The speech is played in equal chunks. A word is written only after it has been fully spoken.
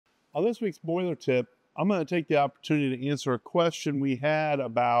On this week's boiler tip, I'm going to take the opportunity to answer a question we had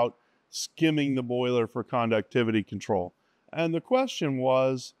about skimming the boiler for conductivity control. And the question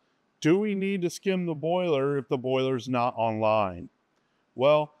was, do we need to skim the boiler if the boiler's not online?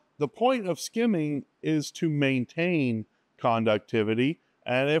 Well, the point of skimming is to maintain conductivity.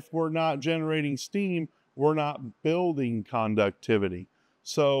 And if we're not generating steam, we're not building conductivity.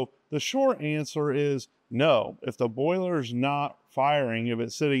 So the short answer is no. If the boiler's not firing, if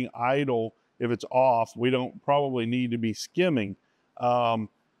it's sitting idle, if it's off, we don't probably need to be skimming.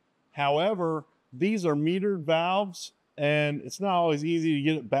 However, these are metered valves, and it's not always easy to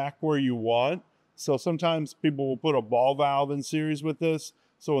get it back where you want. So sometimes people will put a ball valve in series with this,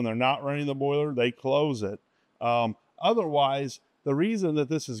 so when they're not running the boiler, they close it. Otherwise, the reason that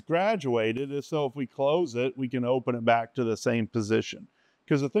this is graduated is so if we close it, we can open it back to the same position.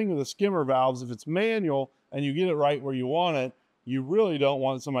 Because the thing with the skimmer valves, if it's manual and you get it right where you want it, you really don't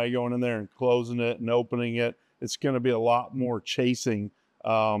want somebody going in there and closing it and opening it. It's going to be a lot more chasing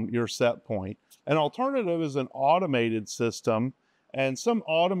your set point. An alternative is an automated system, and some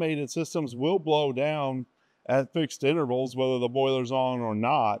automated systems will blow down at fixed intervals, whether the boiler's on or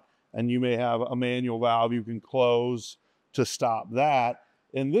not, and you may have a manual valve you can close to stop that.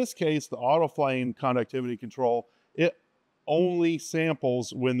 In this case, the auto flame conductivity control, it only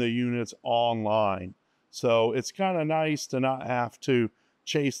samples when the unit's online. So it's kind of nice to not have to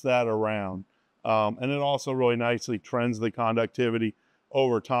chase that around. And it also really nicely trends the conductivity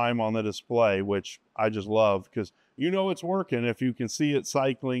over time on the display, which I just love because you know it's working if you can see it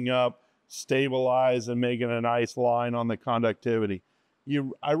cycling up, stabilize, and making a nice line on the conductivity.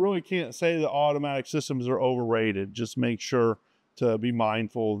 I really can't say the automatic systems are overrated. Just make sure to be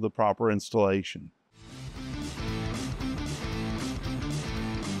mindful of the proper installation.